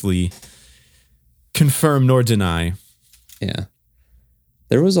directly confirm nor deny. Yeah.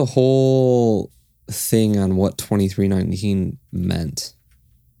 There was a whole thing on what 2319 meant.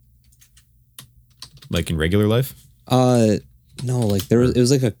 Like in regular life? No, like it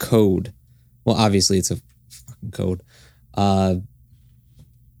was like a code. Well, obviously it's a fucking code.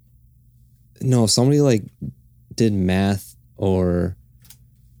 No, somebody like did math or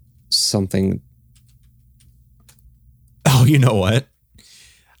something. Oh, you know what?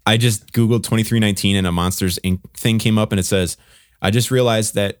 I just Googled 2319 and a Monsters Inc. thing came up, and it says, I just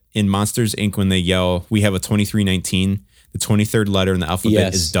realized that in Monsters Inc. when they yell, we have a 2319, the 23rd letter in the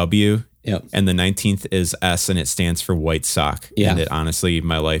alphabet is W. Yep. And the 19th is S, and it stands for white sock. Yeah. And it, honestly,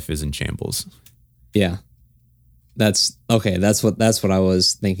 my life is in shambles. Yeah. That's okay. That's what I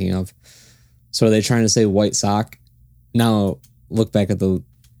was thinking of. So are they trying to say white sock? Now look back at the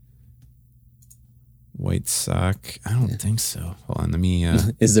white sock. I don't think so. Hold on. Let me,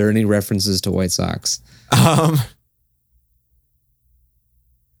 is there any references to white socks?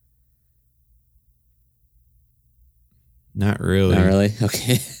 Not really. Not really?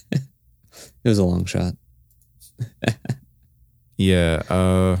 Okay. It was a long shot.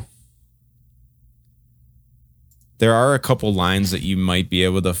 Yeah. There are a couple lines that you might be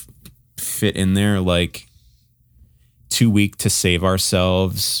able to fit in there, like, too weak to save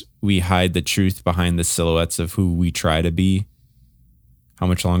ourselves. We hide the truth behind the silhouettes of who we try to be. How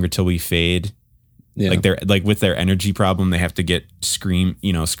much longer till we fade? Yeah. Like they're like with their energy problem, they have to get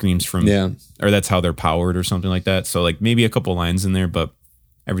screams from, or that's how they're powered or something like that. So like maybe a couple lines in there, but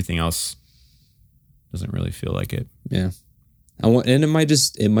everything else doesn't really feel like it. Yeah. And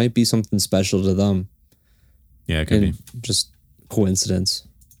it might be something special to them. Yeah, it could be. Just coincidence.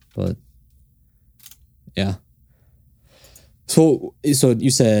 But yeah. So you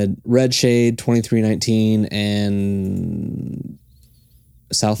said Red Shade, 2319, and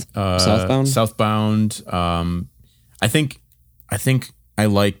Southbound? Southbound. I think I think I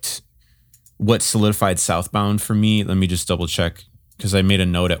liked what solidified Southbound for me. Let me just double check because I made a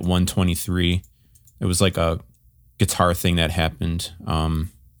note at 123. It was like a guitar thing that happened.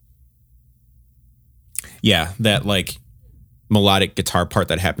 Yeah, that like melodic guitar part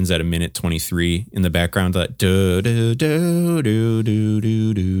that happens at a minute 23 in the background. That do do do do do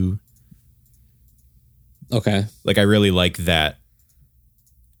do do. Okay. Like I really like that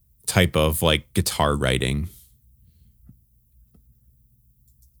type of like guitar writing.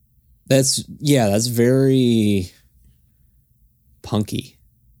 That's very punky.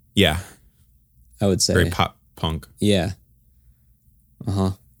 Yeah. I would say. Very pop punk. Yeah.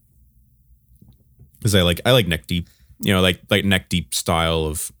 Uh-huh. Because I like neck deep, like neck deep style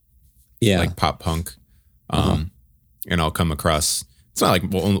of like pop punk. And I'll come across, it's not like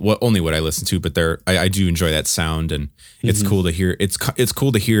only what I listen to, but I do enjoy that sound, and it's cool to hear. It's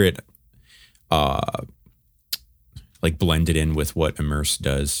cool to hear it like blended in with what Immerse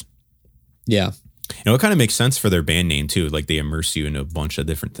does. Yeah. It kind of makes sense for their band name too. Like they immerse you in a bunch of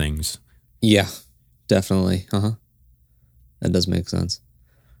different things. Yeah, definitely. That does make sense.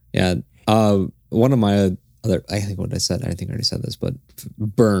 Yeah. One of my other, I think I already said this, but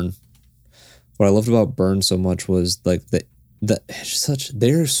Burn. What I loved about Burn so much was like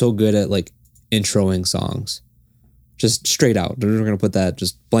they're so good at like introing songs. Just straight out. We're going to put that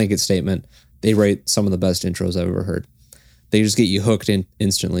just blanket statement. They write some of the best intros I've ever heard. They just get you hooked in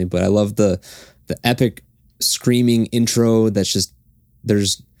instantly. But I love the epic screaming intro that's just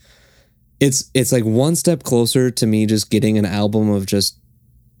it's like one step closer to me just getting an album of just,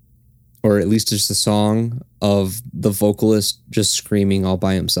 or at least just a song of the vocalist just screaming all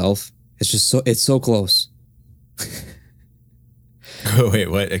by himself. It's so close. Oh,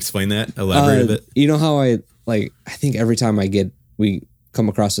 wait, what? Explain that. Elaborate a bit. You know how I think every time we come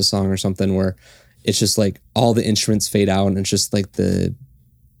across a song or something where it's just like all the instruments fade out and it's just like the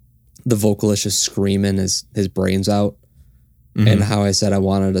vocalist just screaming his brains out. Mm-hmm. And how I said I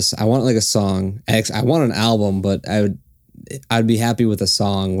want like a song. Actually, I want an album, but I'd be happy with a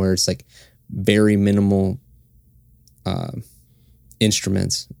song where it's like very minimal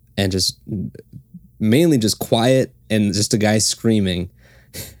instruments and just mainly just quiet and just a guy screaming.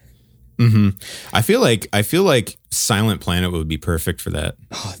 Mm-hmm. I feel like Silent Planet would be perfect for that.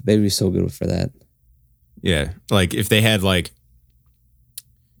 Oh, they'd be so good for that. Yeah, like if they had like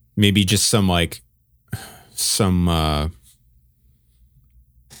maybe just some like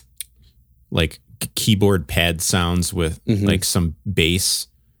keyboard pad sounds with like some bass,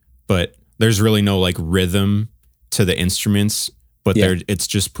 but there's really no like rhythm to the instruments, but it's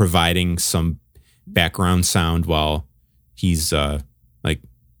just providing some background sound while he's like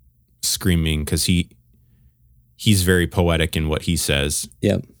screaming, because he's very poetic in what he says.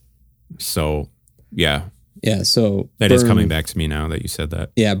 Yep. So yeah. So that is coming back to me now that you said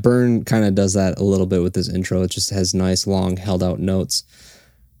that. Yeah, Burn kind of does that a little bit with his intro. It just has nice long held out notes,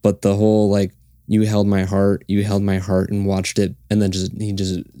 but the whole like you held my heart and watched it, and then he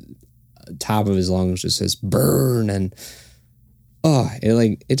just top of his lungs just says burn, and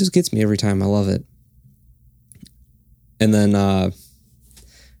it just gets me every time. I love it. And then I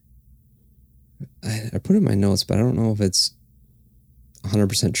put in my notes, but I don't know if it's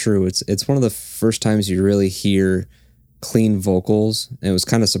 100% true. It's one of the first times you really hear clean vocals, and it was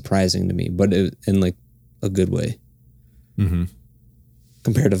kind of surprising to me, but in like a good way. Mm-hmm.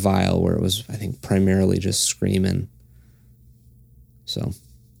 Compared to Vile, where it was, I think, primarily just screaming. So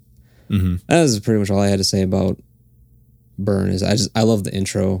that is pretty much all I had to say about Burn. Is I love the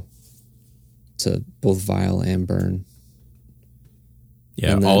intro to both Vile and Burn.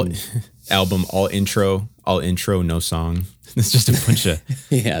 Yeah, all intro, no song. It's just a bunch of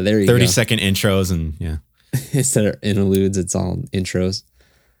there you go. 30-second intros, and yeah. Instead of interludes, it's all intros.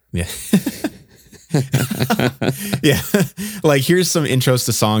 Yeah. Yeah. Like here's some intros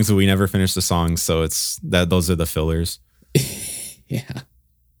to songs, but we never finish the songs, so it's that those are the fillers. Yeah.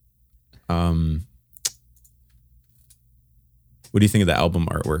 What do you think of the album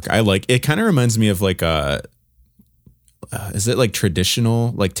artwork? I like it. Kind of reminds me of like is it like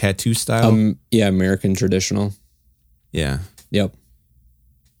traditional, like tattoo style? Yeah, American traditional. Yeah. Yep.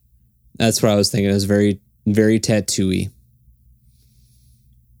 That's what I was thinking. It was very, very tattoo-y.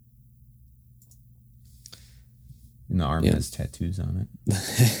 And the arm has tattoos on it.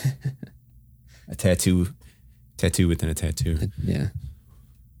 A tattoo within a tattoo. Yeah.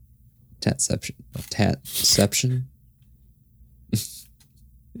 Tatception.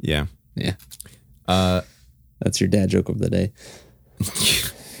 Yeah. Yeah. That's your dad joke of the day.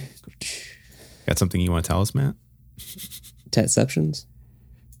 Got something you want to tell us, Matt? Tatceptions?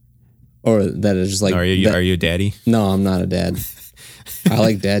 Or that is just like... Are you a daddy? No, I'm not a dad. I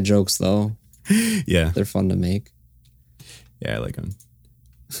like dad jokes though. Yeah. They're fun to make. Yeah, I like them.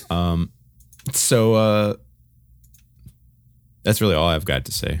 So that's really all I've got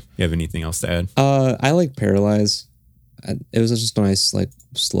to say. You have anything else to add? I like Paralyze. It was just a nice, like,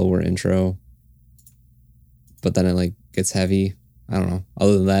 slower intro, but then it like gets heavy. I don't know.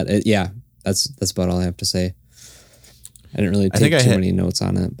 Other than that, that's about all I have to say. I didn't really take too many notes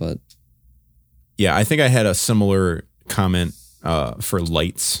on it, but yeah, I think I had a similar comment for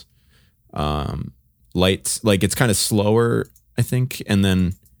Lights. Lights, like it's kind of slower, I think, and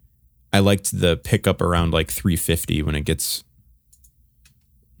then I liked the pickup around like 350 when it gets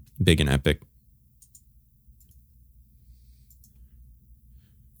big and epic.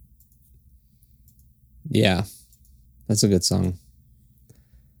 Yeah, that's a good song.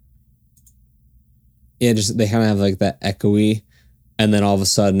 Yeah, just they kind of have like that echoey, and then all of a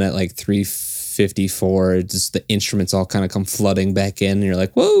sudden at like 354, just the instruments all kind of come flooding back in, and you're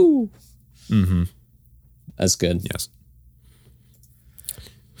like, whoa. Mm-hmm. That's good. Yes.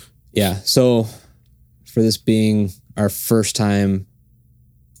 Yeah, so for this being our first time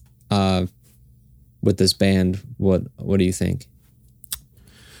with this band, what do you think?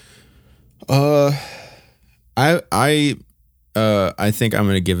 I think I'm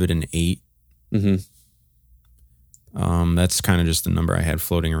gonna give it an 8. Mm-hmm. That's kind of just the number I had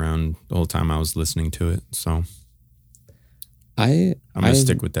floating around the whole time I was listening to it. So I'm gonna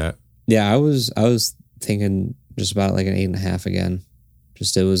stick with that. Yeah, I was thinking just about like an 8.5 again.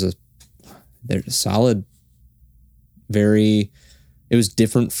 Just they're solid. It was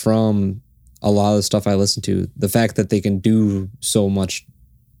different from a lot of the stuff I listened to. The fact that they can do so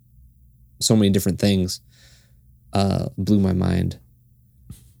many different things blew my mind.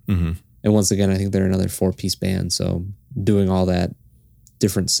 Mm-hmm. And once again, I think they're another 4-piece band. So doing all that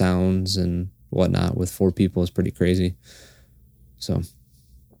different sounds and whatnot with 4 people is pretty crazy. So,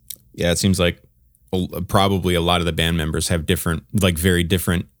 yeah, it seems like probably a lot of the band members have different, like very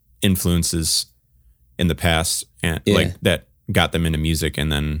different influences in the past, and like that got them into music,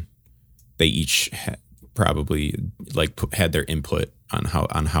 and then they each probably like had their input on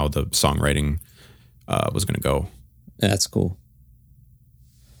how the songwriting was going to go. That's cool.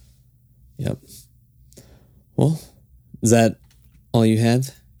 Yep. Well, is that all you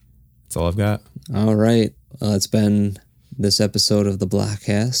have? That's all I've got. All right. It's been this episode of the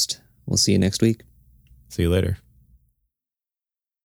Blockcast. We'll see you next week. See you later.